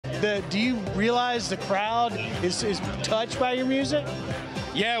Do you realize the crowd is touched by your music?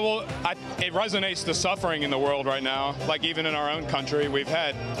 Yeah, well, it resonates the suffering in the world right now. Like even in our own country, we've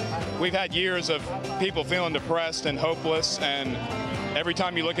had years of people feeling depressed and hopeless, and every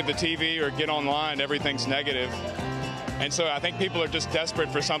time you look at the TV or get online, everything's negative. And so I think people are just desperate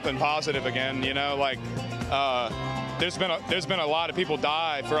for something positive again. You know, like there's been a lot of people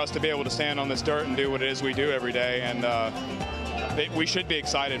die for us to be able to stand on this dirt and do what it is we do every day, and we should be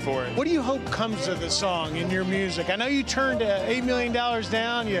excited for it. What do you hope comes of the song in your music? I know you turned $8 million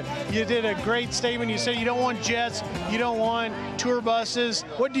down. You did a great statement. You said you don't want jets, you don't want tour buses.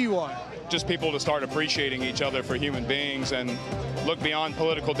 What do you want? Just people to start appreciating each other for human beings and look beyond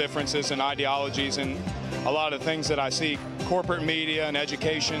political differences and ideologies and a lot of things that I see corporate media and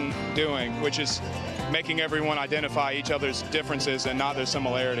education doing, which is making everyone identify each other's differences and not their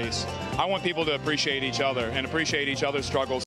similarities. I want people to appreciate each other and appreciate each other's struggles.